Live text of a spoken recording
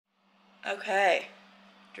Okay,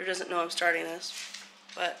 Drew doesn't know I'm starting this,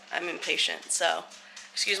 but I'm impatient, so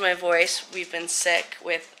excuse my voice. We've been sick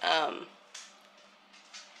with,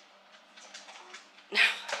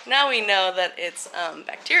 now we know that it's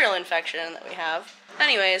bacterial infection that we have.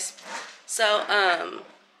 Anyways, so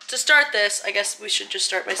to start this, I guess we should just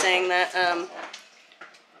start by saying that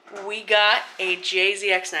we got a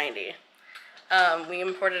JZX90. We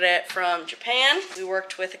imported it from Japan. We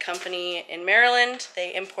worked with a company in Maryland.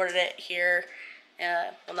 They imported it here,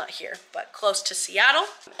 well, not here, but close to Seattle.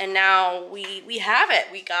 And now we have it.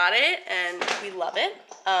 We got it and we love it.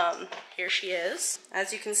 Here she is.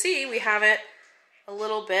 As you can see, we have it a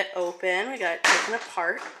little bit open. We got it taken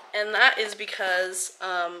apart. And that is because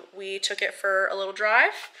we took it for a little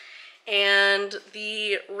drive and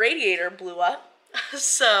the radiator blew up.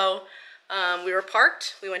 So we were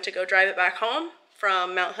parked. We went to go drive it back home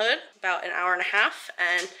from Mount Hood, about an hour and a half,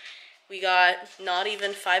 and we got not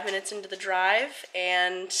even 5 minutes into the drive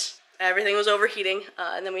and everything was overheating,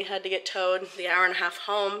 and then we had to get towed the hour and a half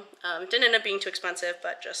home. It didn't end up being too expensive,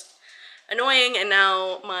 but just annoying, and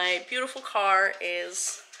now my beautiful car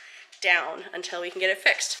is down until we can get it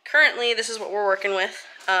fixed. Currently, this is what we're working with.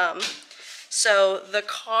 So the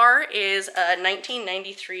car is a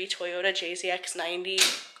 1993 Toyota JZX90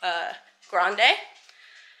 Grande,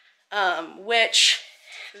 which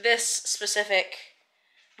this specific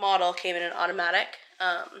model came in an automatic.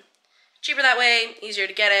 Cheaper that way, easier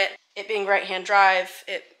to get it. It being right-hand drive,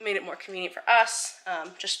 it made it more convenient for us,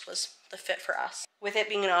 just was the fit for us. With it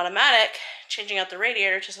being an automatic, changing out the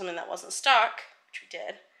radiator to something that wasn't stock, which we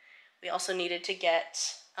did, we also needed to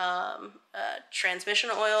get a transmission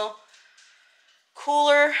oil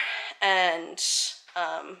cooler, and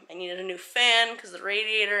I needed a new fan because the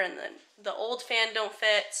radiator and the old fan don't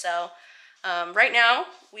fit. So right now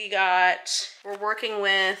we're working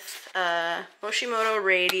with a Moshimoto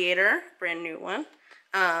radiator, brand new one.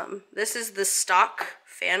 This is the stock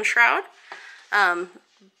fan shroud,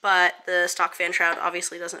 but the stock fan shroud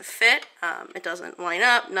obviously doesn't fit. It doesn't line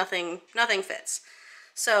up, nothing fits.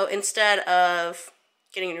 So instead of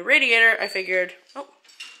getting a new radiator, I figured, oh,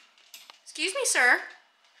 excuse me, sir.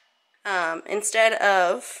 Instead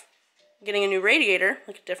of getting a new radiator,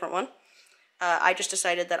 like a different one, I just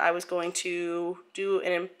decided that I was going to do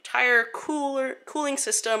an entire cooling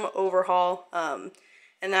system overhaul,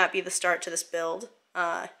 and that be the start to this build.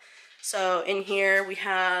 So in here we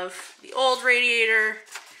have the old radiator.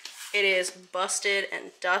 It is busted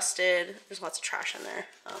and dusted. There's lots of trash in there,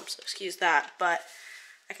 so excuse that, but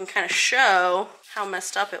I can kind of show how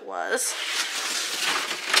messed up it was.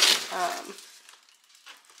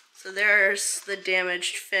 So there's the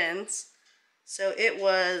damaged fins. So it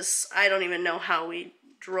was, I don't even know how we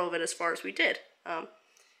drove it as far as we did. It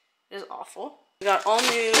is awful. We got all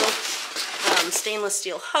new stainless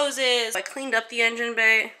steel hoses. I cleaned up the engine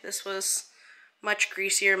bay. This was much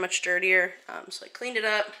greasier, much dirtier. So I cleaned it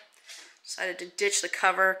up. Decided to ditch the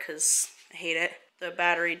cover because I hate it. The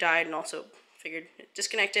battery died and also figured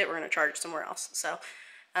disconnect it. We're going to charge it somewhere else. So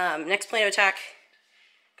next plan of attack.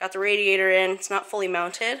 Got the radiator in. It's not fully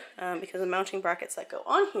mounted because the mounting brackets that go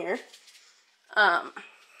on here,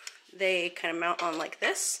 they kind of mount on like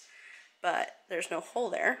this, but there's no hole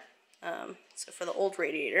there. So for the old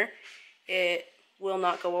radiator, it will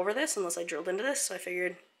not go over this unless I drilled into this. So I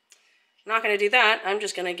figured I'm not going to do that. I'm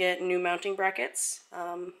just going to get new mounting brackets,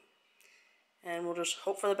 and we'll just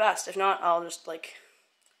hope for the best. If not, I'll just like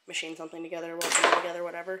machine something together, weld something together,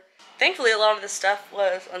 whatever. Thankfully, a lot of this stuff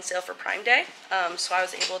was on sale for Prime Day, so I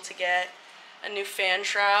was able to get a new fan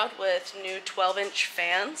shroud with new 12-inch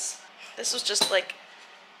fans. This was just like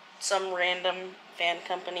some random fan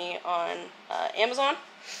company on Amazon.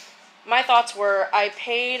 My thoughts were I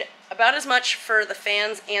paid about as much for the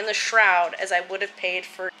fans and the shroud as I would have paid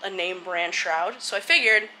for a name brand shroud. So I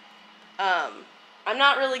figured I'm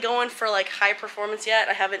not really going for like high performance yet.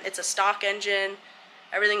 It's a stock engine.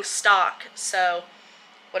 Everything's stock, so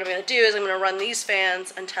what I'm going to do is I'm going to run these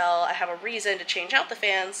fans until I have a reason to change out the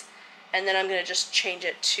fans, and then I'm going to just change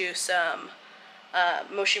it to some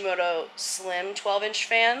Moshimoto slim 12-inch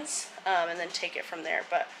fans, and then take it from there.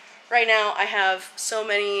 But right now I have so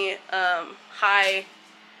many high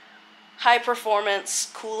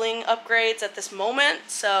performance cooling upgrades at this moment,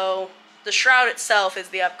 so the shroud itself is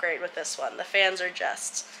the upgrade with this one. The fans are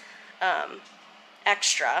just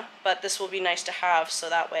extra, but this will be nice to have, so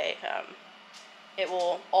that way it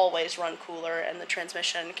will always run cooler and the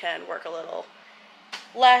transmission can work a little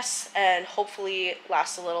less and hopefully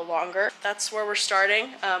last a little longer. That's where we're starting.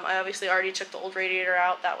 I obviously already took the old radiator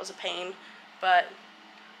out. That was a pain, but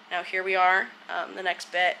now here we are. The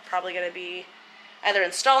next bit probably going to be either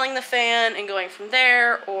installing the fan and going from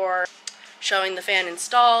there, or showing the fan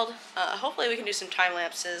installed. Hopefully we can do some time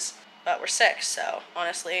lapses, but we're sick, so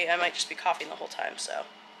honestly I might just be coughing the whole time. So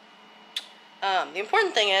the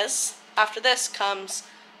important thing is, after this comes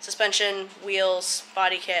suspension, wheels,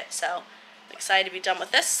 body kit, so I'm excited to be done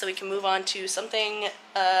with this so we can move on to something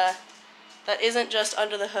that isn't just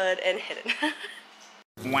under the hood and hidden.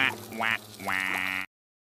 Wah, wah, wah.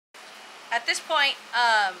 At this point,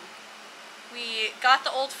 we got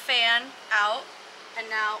the old fan out, and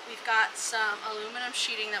now we've got some aluminum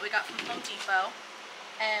sheeting that we got from Home Depot,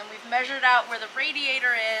 and we've measured out where the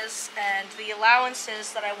radiator is and the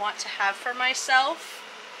allowances that I want to have for myself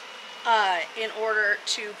in order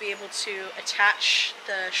to be able to attach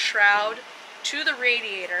the shroud to the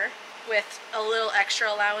radiator with a little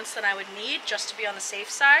extra allowance than I would need just to be on the safe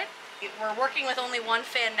side. We're working with only one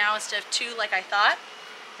fan now instead of two like I thought.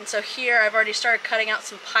 And so here I've already started cutting out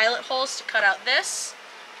some pilot holes to cut out this.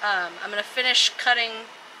 I'm going to finish cutting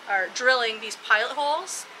or drilling these pilot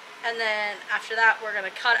holes, and then after that we're going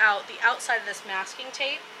to cut out the outside of this masking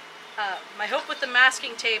tape. My hope with the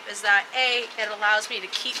masking tape is that A, it allows me to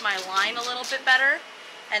keep my line a little bit better,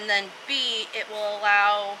 and then B, it will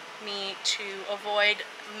allow me to avoid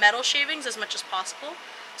metal shavings as much as possible.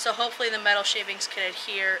 So hopefully the metal shavings can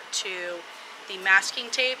adhere to the masking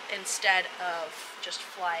tape instead of just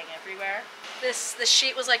flying everywhere. This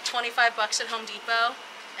sheet was like 25 bucks at Home Depot,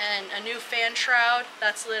 and a new fan shroud,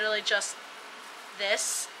 that's literally just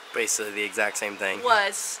this. Basically the exact same thing.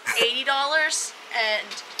 Was $80, and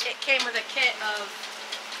it came with a kit of,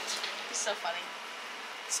 it's so funny.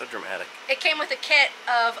 So dramatic. It came with a kit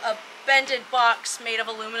of a bended box made of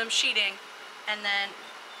aluminum sheeting, and then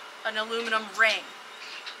an aluminum ring.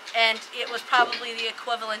 And it was probably the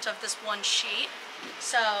equivalent of this one sheet.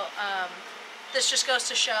 So this just goes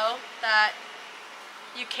to show that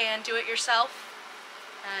you can do it yourself.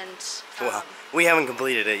 And well, we haven't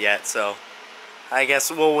completed it yet, so I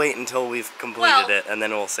guess we'll wait until we've completed it, and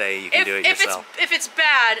then we'll say you can do it yourself. If it's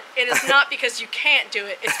bad, it is not because you can't do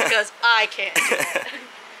it, it's because I can't do it.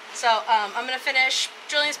 So I'm going to finish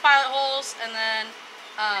drilling these pilot holes, and then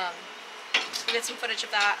we'll get some footage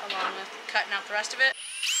of that along with cutting out the rest of it.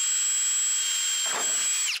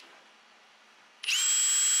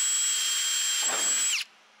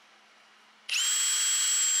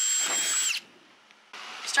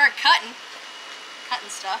 Start cutting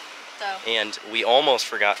stuff. So. And we almost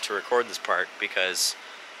forgot to record this part because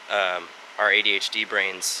our ADHD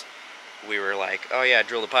brains, we were like, oh yeah,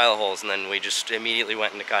 drill the pilot holes, and then we just immediately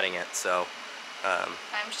went into cutting it. So I'm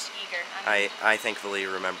just eager. I thankfully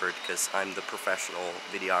remembered because I'm the professional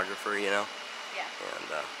videographer, you know. Yeah.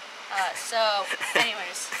 And so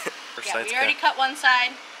anyways, yeah, we already cut one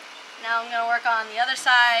side. Now I'm gonna work on the other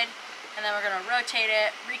side, and then we're gonna rotate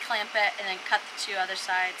it, reclamp it, and then cut the two other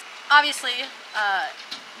sides. Obviously,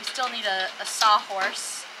 we still need a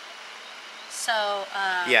sawhorse. So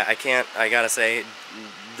yeah, I gotta say,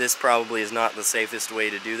 this probably is not the safest way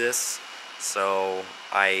to do this. So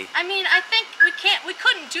I mean, I think we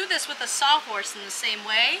couldn't do this with a sawhorse in the same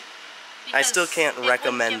way. I still can't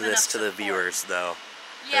recommend this to the viewers, though.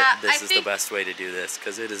 Yeah, this is the best way to do this,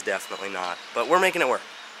 because it is definitely not. But we're making it work.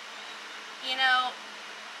 You know,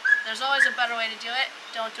 there's always a better way to do it.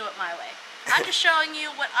 Don't do it my way. I'm just showing you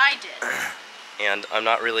what I did. And I'm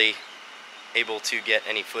not really able to get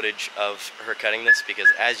any footage of her cutting this, because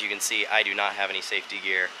as you can see, I do not have any safety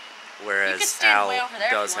gear, whereas Al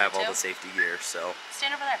does have all the safety gear. So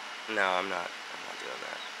stand over there. No, I'm not doing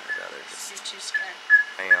that. I'd rather just. You're too scared.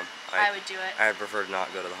 I am. I would do it. I'd prefer to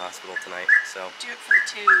not go to the hospital tonight. So. Do it for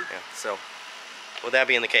the tube. Yeah. So, with that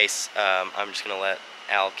being the case, I'm just gonna let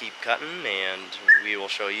Al keep cutting, and we will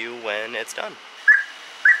show you when it's done.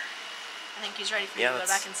 I think he's ready for you to go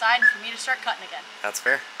back inside and for me to start cutting again. That's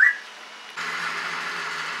fair.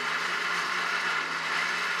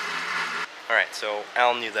 Alright, so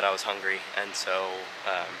Al knew that I was hungry, and so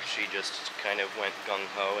she just kind of went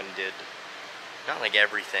gung-ho and did, not like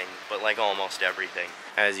everything, but like almost everything.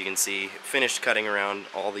 As you can see, finished cutting around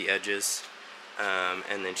all the edges,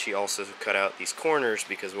 and then she also cut out these corners,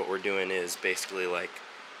 because what we're doing is basically like,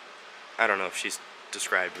 I don't know if she's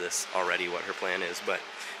described this already, what her plan is, but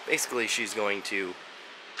basically she's going to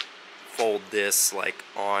fold this like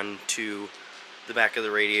onto the back of the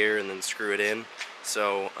radiator and then screw it in.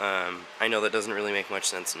 So I know that doesn't really make much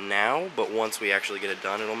sense now, but once we actually get it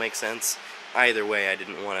done, it'll make sense. Either way, I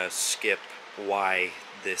didn't want to skip why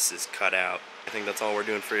this is cut out. I think that's all we're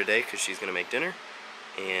doing for today, because she's going to make dinner,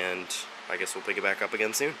 and I guess we'll pick it back up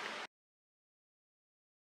again soon.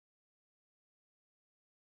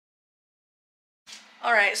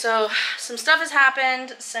 Alright, so some stuff has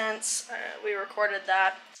happened since we recorded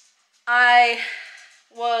that. I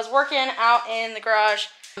was working out in the garage,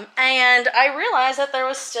 and I realized that there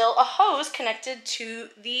was still a hose connected to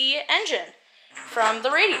the engine from the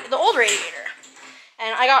old radiator.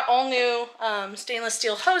 And I got all new stainless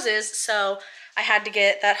steel hoses, so I had to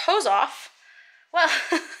get that hose off. Well,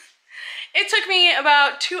 it took me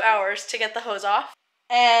about 2 hours to get the hose off,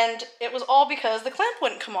 and it was all because the clamp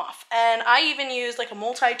wouldn't come off. And I even used like a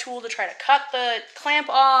multi-tool to try to cut the clamp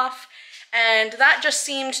off, and that just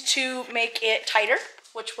seemed to make it tighter,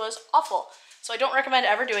 which was awful. So I don't recommend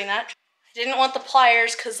ever doing that. I didn't want the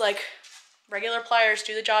pliers because like regular pliers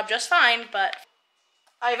do the job just fine, but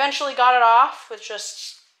I eventually got it off with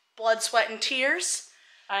just blood, sweat, and tears.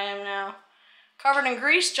 I am now covered in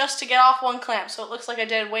grease just to get off one clamp, so it looks like I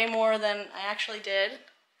did way more than I actually did.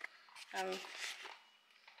 I'm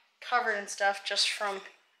covered in stuff just from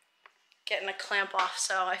getting a clamp off,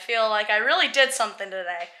 so I feel like I really did something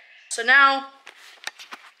today. So now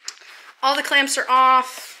all the clamps are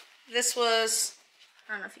off. This was,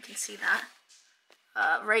 I don't know if you can see that,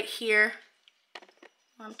 right here.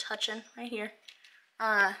 I'm touching right here.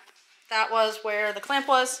 That was where the clamp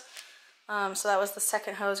was. So that was the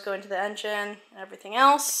second hose going to the engine and everything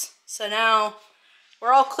else. So now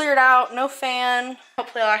we're all cleared out, no fan.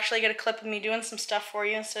 Hopefully I'll actually get a clip of me doing some stuff for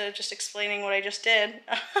you instead of just explaining what I just did.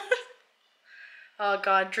 Oh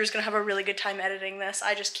God, Drew's gonna have a really good time editing this.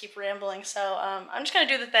 I just keep rambling, so I'm just gonna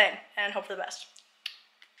do the thing and hope for the best.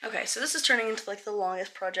 Okay, so this is turning into like the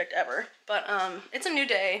longest project ever, but it's a new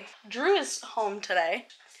day. Drew is home today.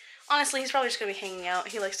 Honestly, he's probably just gonna be hanging out.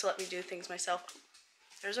 He likes to let me do things myself.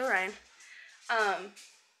 There's Orion.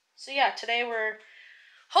 So yeah, today we're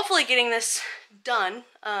hopefully getting this done.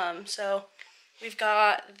 So we've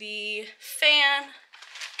got the fan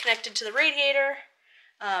connected to the radiator.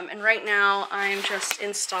 And right now I'm just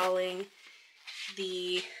installing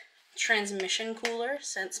the transmission cooler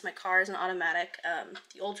since my car is an automatic.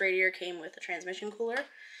 The old radiator came with a transmission cooler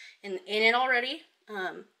in it already.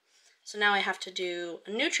 So now I have to do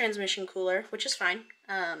a new transmission cooler, which is fine.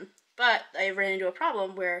 But I ran into a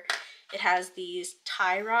problem where it has these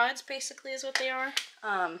tie rods, basically is what they are.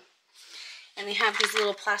 And they have these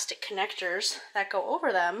little plastic connectors that go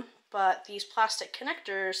over them, but these plastic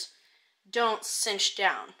connectors don't cinch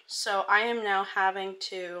down. So I am now having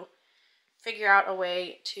to figure out a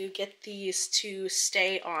way to get these to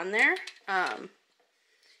stay on there,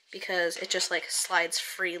 because it just like slides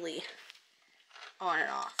freely on and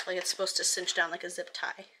off. Like it's supposed to cinch down like a zip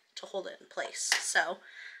tie to hold it in place. So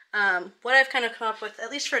what I've kind of come up with,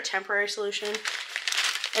 at least for a temporary solution,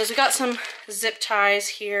 is we got some zip ties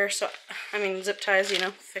here. So, I mean, zip ties, you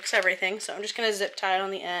know, fix everything. So I'm just going to zip tie it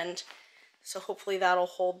on the end. So hopefully that'll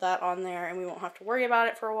hold that on there and we won't have to worry about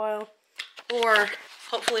it for a while. Or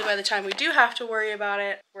hopefully by the time we do have to worry about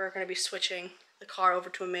it, we're going to be switching the car over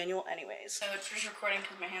to a manual anyways. So it's just recording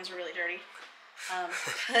because my hands are really dirty.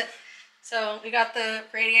 So we got the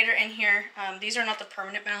radiator in here. These are not the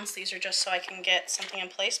permanent mounts. These are just so I can get something in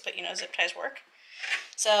place, but you know, zip ties work.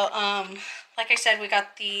 So like I said, we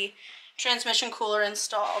got the transmission cooler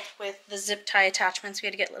installed with the zip tie attachments. We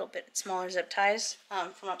had to get a little bit smaller zip ties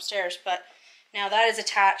from upstairs, but now that is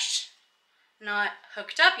attached. Not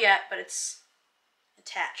hooked up yet, but it's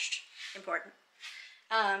attached. Important.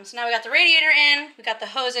 So now we got the radiator in. We got the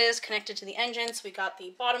hoses connected to the engine. So we got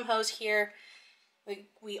the bottom hose here.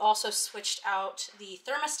 We also switched out the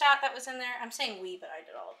thermostat that was in there. I'm saying we, but I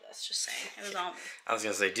did all of this. Just saying. It was all me. I was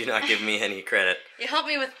going to say, do not give me any credit. You helped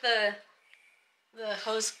me with the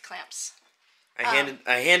hose clamps. I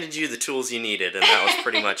handed you the tools you needed, and that was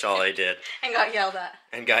pretty much all I did. And got yelled at.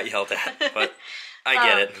 And got yelled at, but I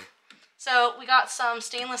get it. So we got some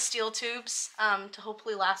stainless steel tubes to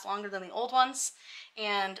hopefully last longer than the old ones.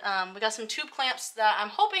 And we got some tube clamps that I'm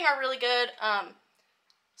hoping are really good.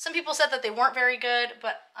 Some people said that they weren't very good,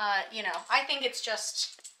 but you know, I think it's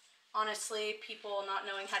just, honestly, people not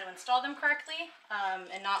knowing how to install them correctly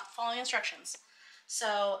and not following instructions.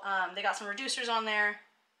 So they got some reducers on there,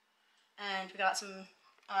 and we got some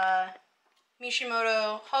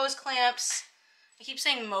Mishimoto hose clamps. I keep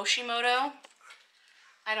saying Moshimoto.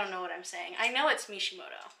 I don't know what I'm saying. I know it's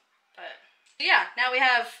Mishimoto, but yeah, now we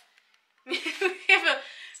have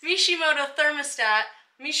a Mishimoto thermostat,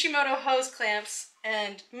 Mishimoto hose clamps,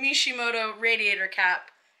 and Mishimoto radiator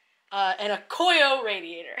cap, and a Koyo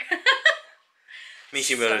radiator.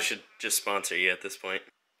 Mishimoto should just sponsor you at this point.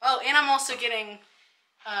 Oh, and I'm also getting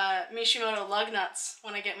Mishimoto lug nuts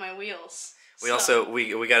when I get my wheels. We also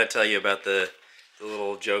got to tell you about the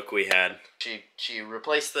little joke we had. She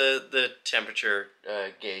replaced the temperature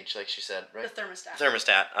gauge, like she said, right? The thermostat.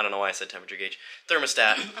 Thermostat. I don't know why I said temperature gauge.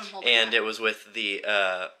 Thermostat, and it was with the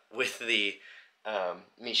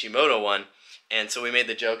Mishimoto one, And so we made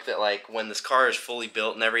the joke that like when this car is fully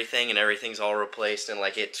built and everything's all replaced and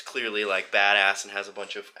like it's clearly like badass and has a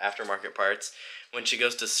bunch of aftermarket parts, when she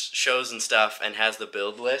goes to shows and stuff and has the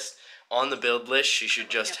build list, on the build list she should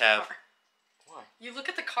just have... Why? You look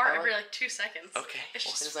at the car every like 2 seconds. Okay,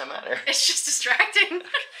 well, what does that matter? It's just distracting.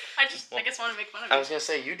 I guess want to make fun of you. I was going to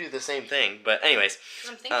say, you do the same thing, but anyways.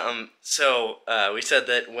 I'm thinking. So we said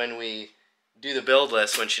that when we do the build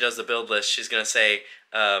list, when she does the build list, she's going to say,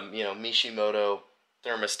 you know, Mishimoto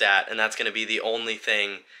thermostat, and that's going to be the only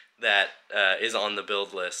thing that is on the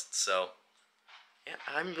build list. So, yeah,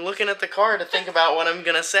 I'm looking at the car to think about what I'm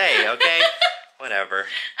going to say, okay? Whatever.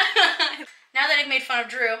 Now that I've made fun of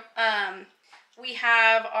Drew, we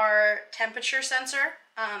have our temperature sensor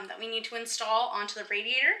that we need to install onto the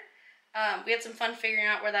radiator. We had some fun figuring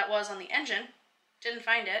out where that was on the engine. Didn't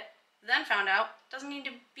find it. Then found out doesn't need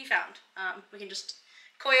to be found. We can just...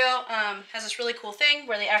 Koyo has this really cool thing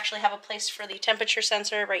where they actually have a place for the temperature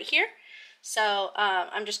sensor right here. So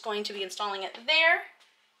I'm just going to be installing it there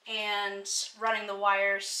and running the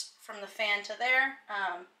wires from the fan to there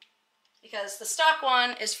because the stock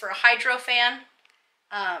one is for a hydro fan.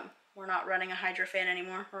 We're not running a hydro fan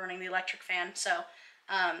anymore. We're running the electric fan. So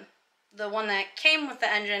the one that came with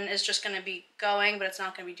the engine is just going to be going, but it's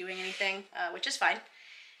not going to be doing anything, which is fine.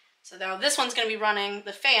 So now this one's going to be running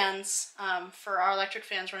the fans for our electric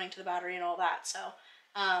fans running to the battery and all that. So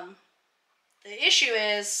the issue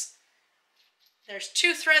is there's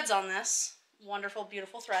 2 threads on this. Wonderful,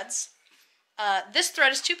 beautiful threads. This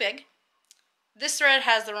thread is too big. This thread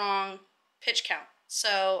has the wrong pitch count.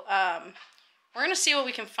 So we're going to see what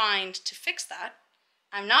we can find to fix that.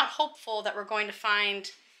 I'm not hopeful that we're going to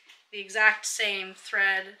find the exact same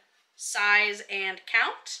thread size and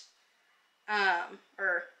count.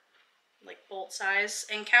 Or like bolt size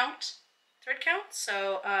and count, thread count.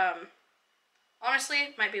 So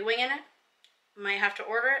honestly, might be winging it. Might have to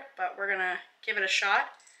order it, but we're gonna give it a shot.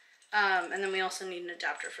 And then we also need an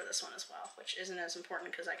adapter for this one as well, which isn't as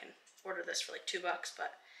important because I can order this for like $2,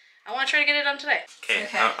 but I want to try to get it done today. Okay.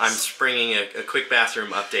 I'm springing a quick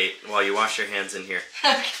bathroom update while you wash your hands in here.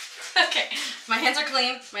 Okay, my hands are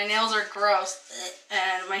clean, my nails are gross,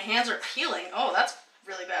 and my hands are peeling. Oh, that's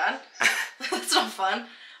really bad. That's not fun.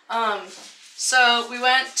 So we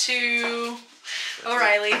went to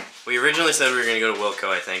O'Reilly. We originally said we were going to go to Wilco,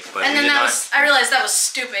 I think, but and we then did not. I realized that was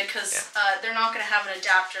stupid because they're not going to have an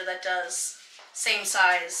adapter that does same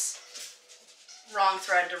size wrong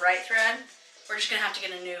thread to right thread. We're just going to have to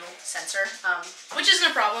get a new sensor, which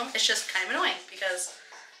isn't a problem. It's just kind of annoying because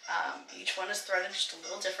each one is threaded just a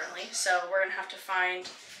little differently. So we're going to have to find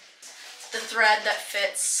the thread that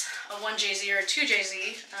fits a 1JZ or a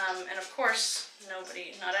 2JZ, and of course,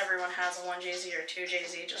 not everyone has a 1JZ or a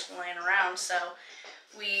 2JZ just laying around, so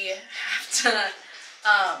we have to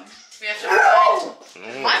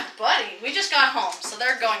find my buddy. We just got home, so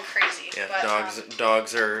they're going crazy. Yeah, but,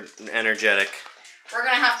 dogs are energetic. We're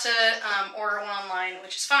gonna have to order one online,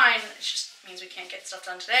 which is fine. It just means we can't get stuff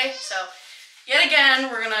done today, so yet again,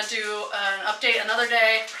 we're gonna do an update another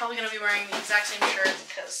day. Probably gonna be wearing the exact same shirt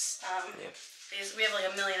because we have like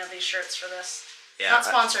a million of these shirts for this. Yeah, not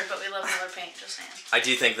sponsored, but we love Miller Paint. Just saying. I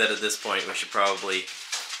do think that at this point we should probably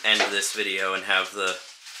end this video and have the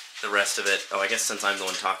rest of it. Oh, I guess since I'm the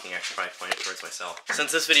one talking, I should probably point it towards myself.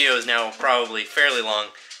 Since this video is now probably fairly long,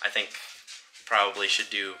 I think probably should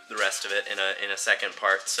do the rest of it in a second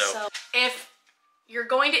part. So if you're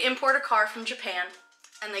going to import a car from Japan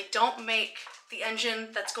and they don't make the engine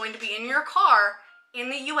that's going to be in your car in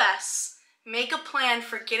the US, make a plan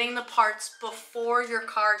for getting the parts before your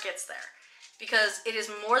car gets there. Because it is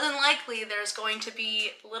more than likely there's going to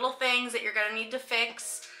be little things that you're going to need to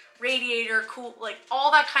fix, radiator, cool, like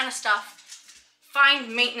all that kind of stuff.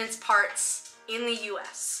 Find maintenance parts in the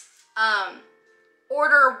US.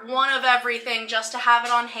 Order one of everything just to have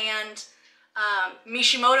it on hand.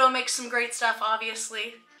 Mishimoto makes some great stuff,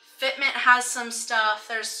 obviously. Fitment has some stuff.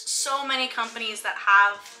 There's so many companies that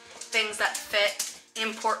have things that fit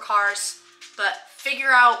import cars, but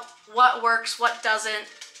figure out what works, what doesn't.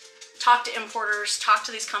 Talk to importers, talk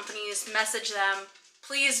to these companies, message them.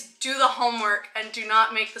 Please do the homework and do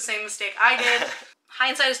not make the same mistake I did.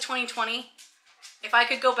 Hindsight is 20/20. If I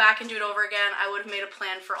could go back and do it over again, I would have made a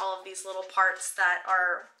plan for all of these little parts that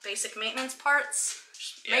are basic maintenance parts.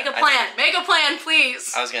 Yeah, make a plan. Make a plan,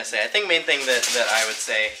 please. I was going to say, I think main thing that I would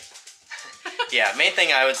say, yeah, main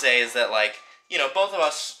thing I would say is that, like, you know, both of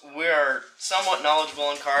us, we are somewhat knowledgeable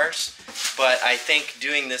in cars, but I think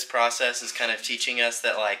doing this process is kind of teaching us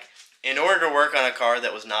that, like, in order to work on a car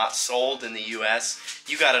that was not sold in the U.S.,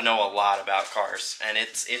 you got to know a lot about cars, and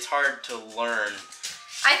it's hard to learn.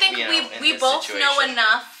 I think we both know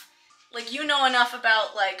enough like, you know enough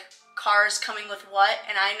about, like, cars coming with what,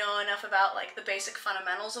 and I know enough about, like, the basic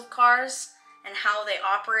fundamentals of cars and how they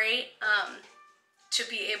operate, to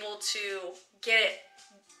be able to get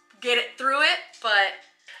it through it, but...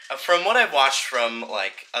 From what I've watched from,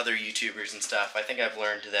 like, other YouTubers and stuff, I think I've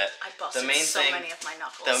learned that I busted many of my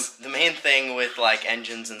knuckles. The main thing with, like,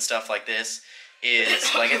 engines and stuff like this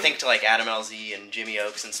is, like, I think to, like, Adam LZ and Jimmy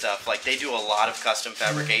Oaks and stuff, like, they do a lot of custom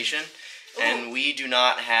fabrication, and we do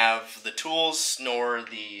not have the tools nor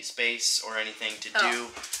the space or anything to do,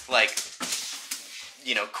 like,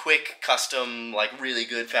 you know, quick, custom, like, really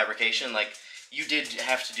good fabrication. Like, you did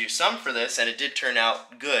have to do some for this, and it did turn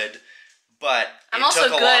out good, but I'm also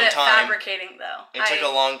good at fabricating, though. It took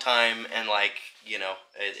a long time, and, like, you know,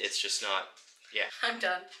 it's just not, yeah. I'm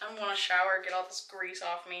done. I want to shower, get all this grease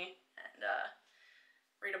off me, and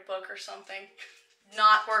read a book or something.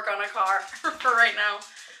 Not work on a car for right now.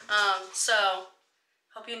 So,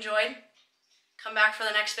 hope you enjoyed. Come back for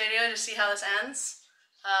the next video to see how this ends.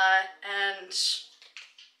 And,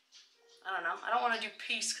 I don't know. I don't want to do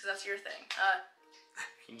peace, because that's your thing.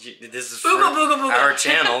 This is booga, booga, booga. Our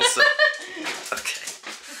channel, so...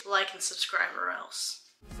 Okay. Like and subscribe or else.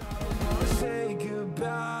 Say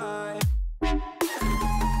goodbye.